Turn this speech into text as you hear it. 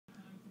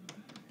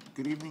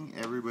Good evening,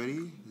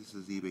 everybody. This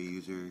is eBay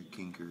user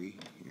Kingkurri.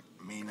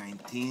 May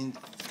 19th.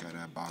 Got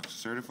a box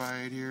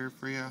certified here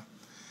for you.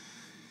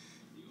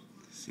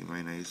 See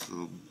my nice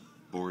little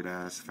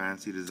board-ass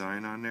fancy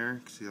design on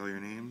there. See all your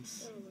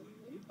names.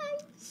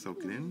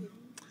 Soak it in.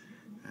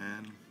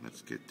 And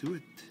let's get to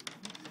it.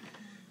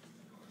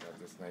 Got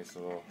this nice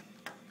little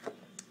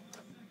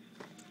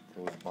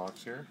closed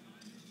box here.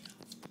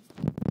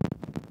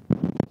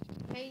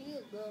 Here you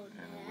go,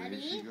 and away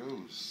she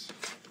goes.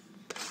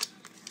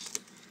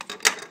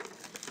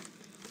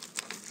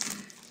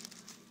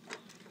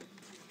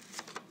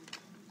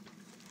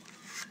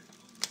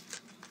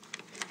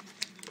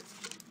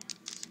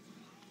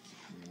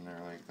 In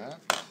there like that.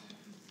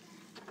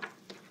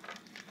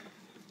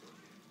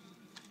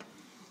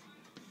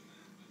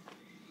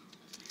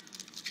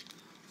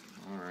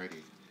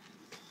 Alrighty.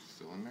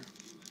 Still in there?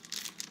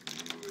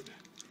 Good.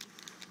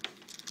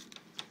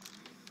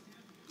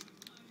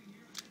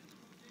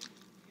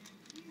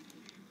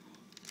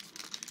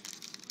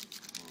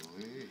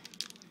 Holy.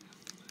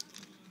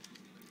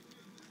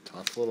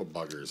 Tough little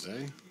buggers,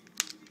 eh?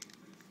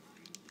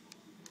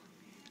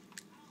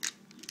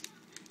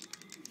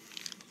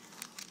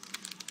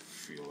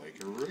 Feel like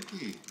a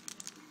rookie.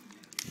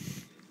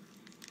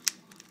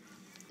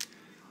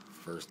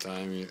 First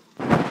time you...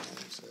 Okay,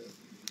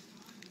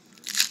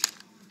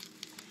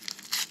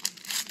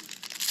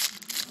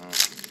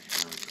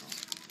 here we go.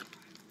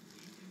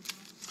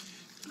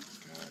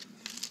 Got,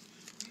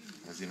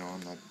 as you know,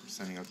 I'm not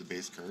sending out the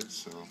base cards,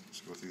 so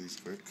let's go through these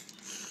quick.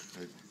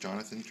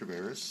 Jonathan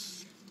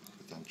Traveris,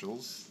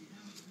 potentials,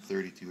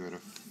 32 out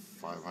of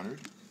 500.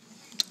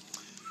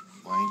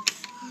 Blank,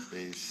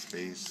 base,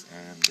 base,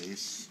 and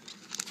base.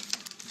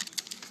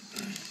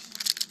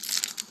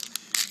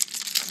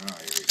 Ah,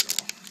 here we go.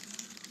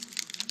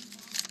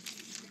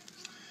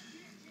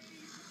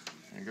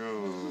 There you go.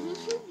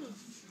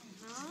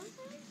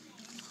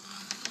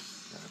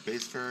 Got a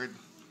base card.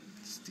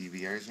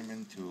 Stevie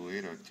Eiserman,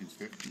 208 out of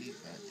 250.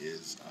 That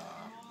is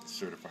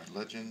Certified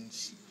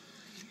Legends.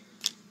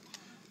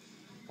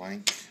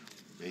 Blank,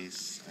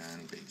 base,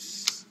 and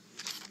base.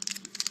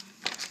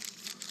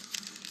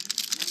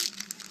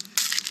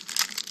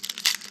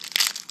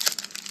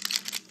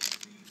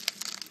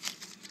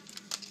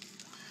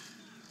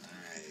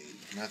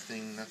 Alright,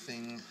 nothing,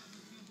 nothing,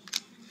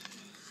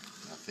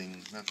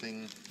 nothing,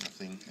 nothing,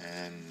 nothing,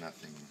 and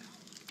nothing.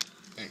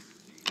 Hey,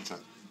 What's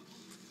up?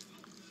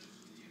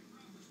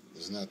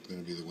 Isn't that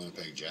going to be the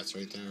Winnipeg Jets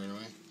right there right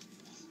away?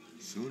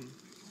 Soon.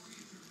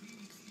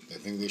 I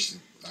think they should...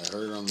 I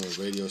heard on the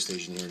radio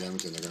station here in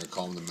Edmonton they're going to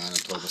call them the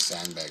Manitoba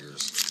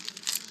Sandbaggers.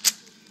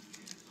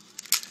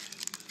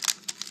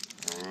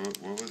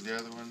 What was the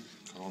other one?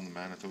 Call them the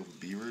Manitoba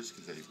Beavers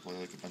because they play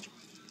like a bunch of...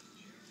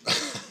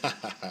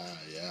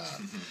 Yeah.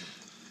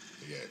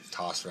 They get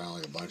tossed around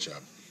like a bunch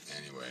of...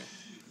 Anyway.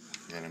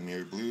 Got a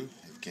Mirror Blue,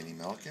 Evgeny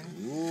Malkin.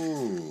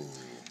 Ooh.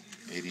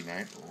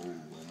 89. Oh,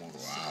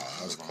 almost. Wow,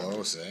 that was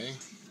close, eh?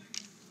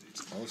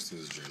 It's close to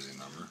his jersey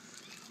number.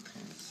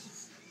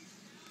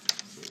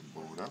 So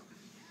bow it up.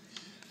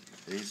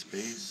 Base,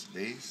 base,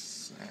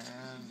 base,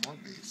 and more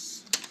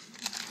base.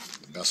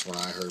 The best one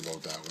I heard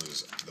about that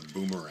was the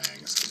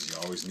boomerangs, because you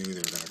always knew they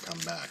were going to come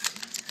back.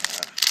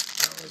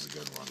 That was a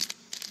good one.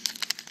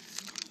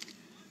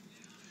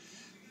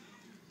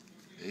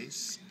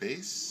 Base,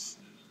 base.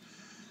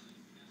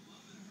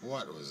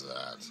 What was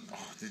that?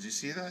 Oh, did you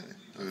see that?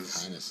 It was,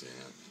 I've kind of seen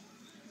it.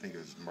 I think it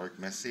was Mark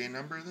Messier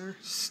number there.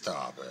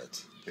 Stop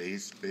it.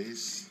 Base,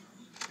 base.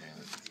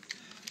 And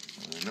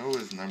I know it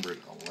was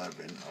numbered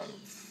 11 out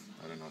of,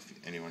 I don't know if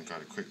anyone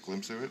got a quick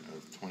glimpse of it,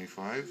 of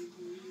 25.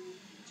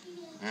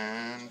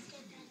 And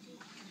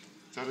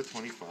it's out of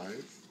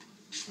 25.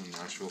 Some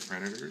Nashville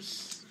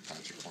Predators,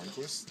 Patrick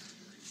Hornquist.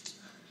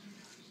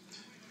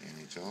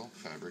 NHL,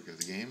 fabric of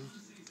the game.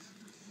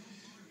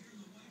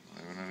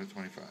 11 out of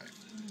 25.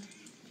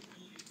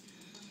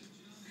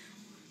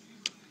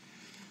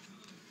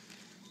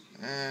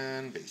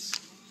 And base.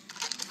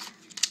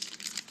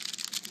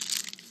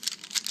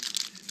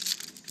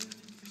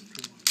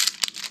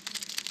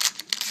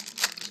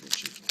 Some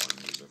cheap porn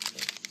music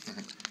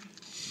there.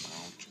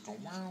 Wow, chicka,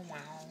 wow,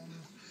 wow.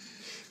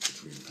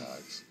 Between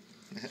packs.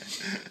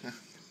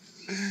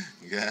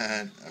 We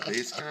got a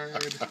base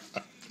card.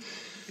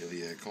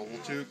 Ilya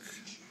Kovalchuk,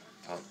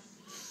 top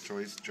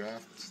choice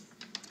draft.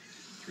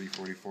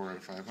 344 out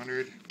of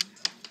 500.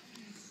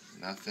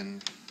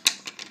 Nothing.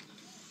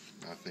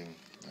 Nothing.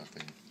 Nothing.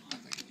 Nothing.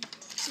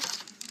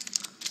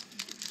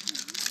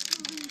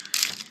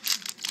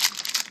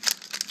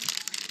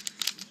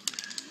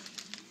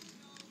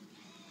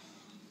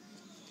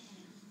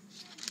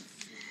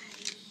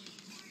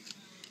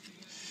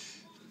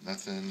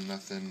 Nothing,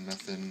 nothing,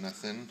 nothing,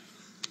 nothing.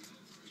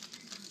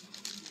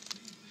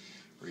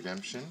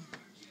 Redemption.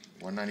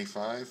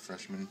 195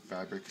 freshman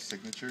fabric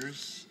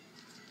signatures.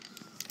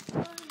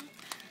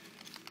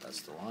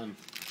 That's the one.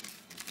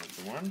 That's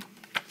the one.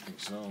 I think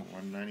so.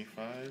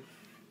 195.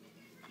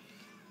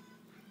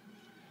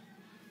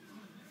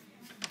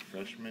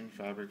 Freshman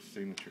fabric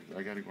signatures.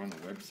 I gotta go on the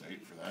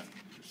website for that.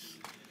 Just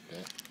Yeah.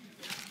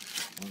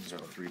 We've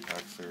got 3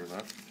 packs there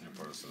left. You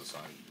put us to the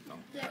side. No?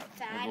 Yeah,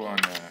 We'll go on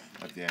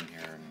at the end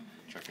here and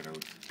check it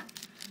out.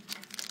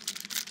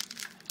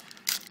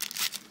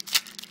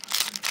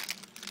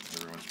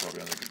 Everyone's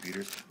probably on their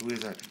computers. Who is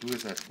that? Who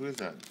is that? Who is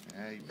that?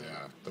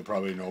 Yeah, they'll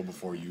probably know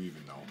before you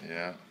even know.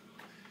 Yeah.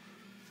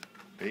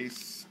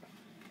 Base.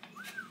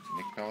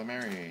 Nick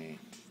Palmieri.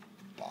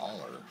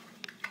 Baller.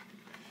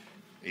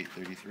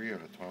 833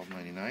 out of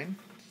 12.99.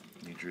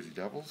 New Jersey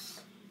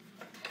Devils.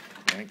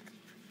 Blank,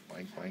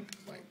 blank,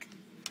 blank, blank.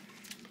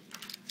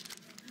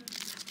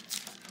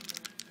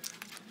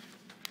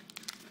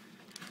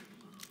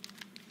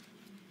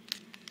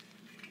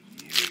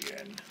 You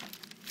again.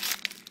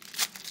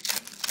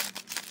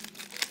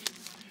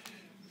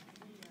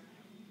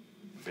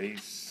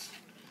 Base.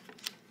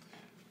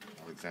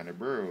 Alexander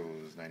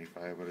Burrows,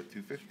 95 out of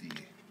 250.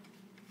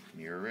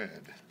 Near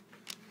red.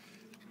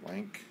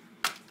 Blank.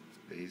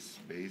 Base,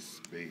 base,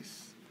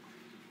 base.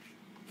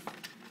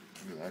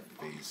 Look at that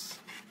face.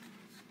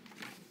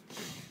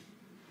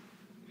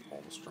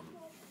 Holmstrom.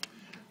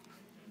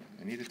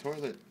 I need a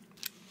toilet.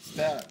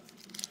 Stat.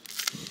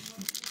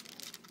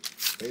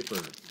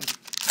 Paper.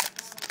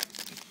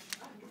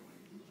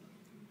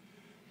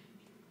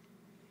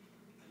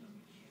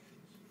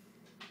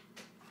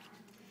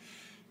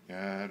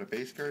 Got a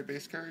base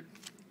card,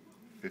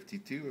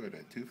 52 out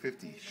of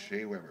 250.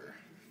 Shea Weber,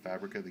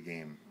 fabric of the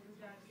game.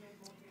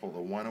 Pulled a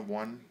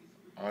 1/1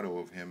 auto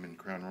of him in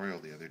Crown Royal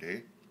the other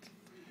day.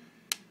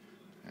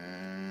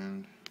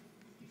 And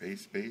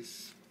base,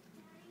 base,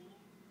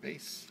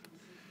 base.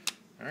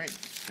 Alright,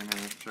 gonna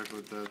check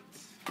out that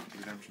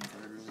redemption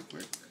card really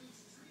quick.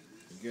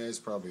 You guys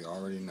probably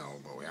already know,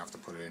 but we have to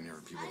put it in here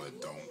for people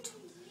that don't.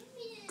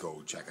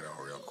 Go check it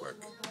out real quick.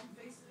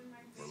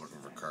 We're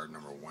looking for card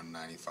number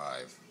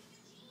 195.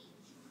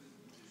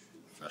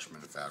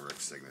 Freshman fabric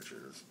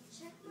signatures.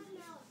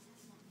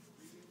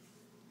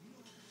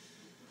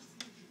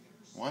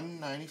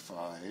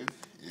 195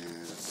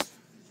 is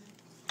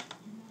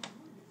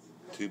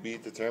to be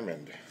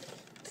determined.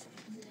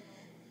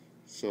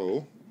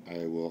 So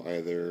I will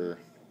either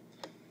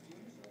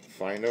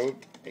find out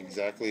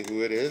exactly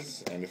who it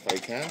is, and if I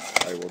can't,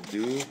 I will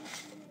do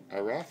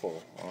a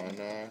raffle on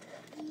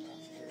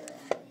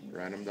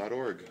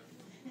random.org.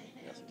 You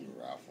have to do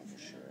a raffle for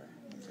sure.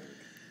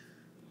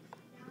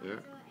 Yeah.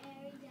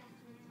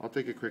 I'll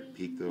take a quick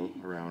peek though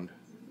around.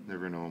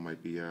 Never know, it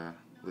might be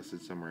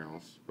listed somewhere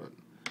else, but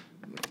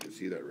I'm not going to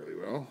see that really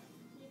well.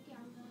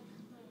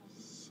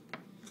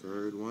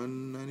 Card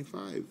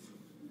 195.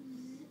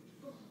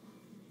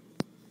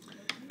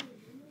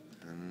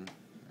 And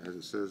as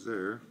it says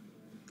there,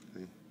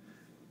 the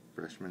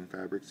freshman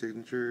fabric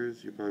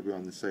signatures, you're probably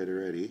on the site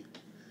already.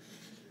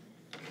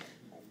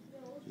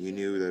 You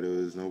knew that it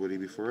was nobody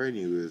before I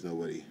knew it was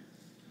nobody.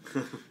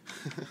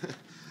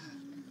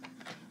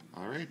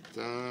 Alright,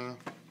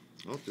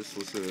 well, just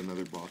listed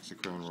another box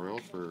of Crown Royal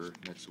for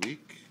next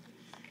week.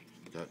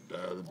 Got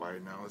the buy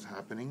now is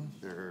happening.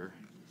 There's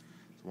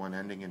one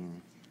ending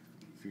in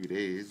a few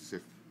days.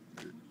 If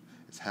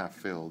it's half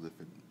filled, if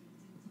it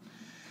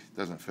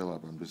doesn't fill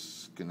up, I'm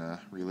just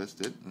gonna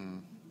relist it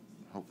and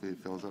hopefully it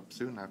fills up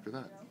soon after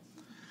that.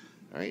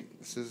 Alright,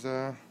 this is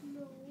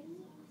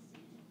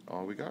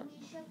all we got.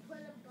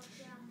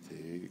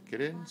 Take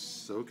it in,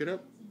 soak it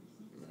up.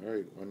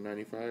 Alright,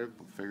 195,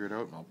 we'll figure it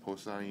out and I'll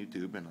post it on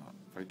YouTube, and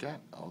if I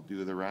can't, I'll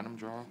do the random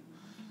draw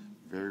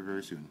very,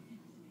 very soon.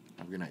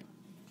 Have a good night.